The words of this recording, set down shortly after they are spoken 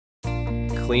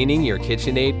Cleaning your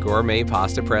KitchenAid Gourmet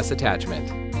Pasta Press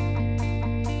attachment.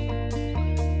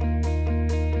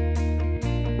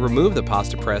 Remove the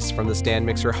pasta press from the stand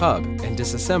mixer hub and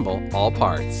disassemble all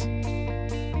parts.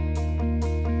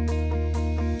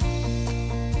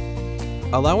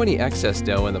 Allow any excess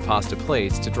dough in the pasta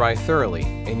plates to dry thoroughly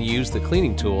and use the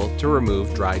cleaning tool to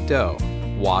remove dried dough.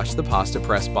 Wash the pasta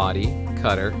press body,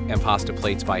 cutter, and pasta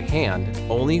plates by hand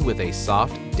only with a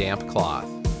soft, damp cloth.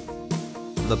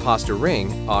 The pasta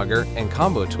ring, auger, and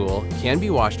combo tool can be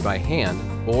washed by hand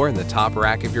or in the top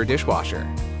rack of your dishwasher.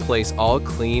 Place all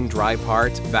clean, dry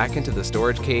parts back into the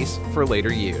storage case for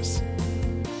later use.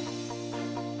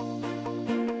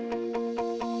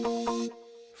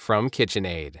 From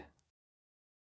KitchenAid.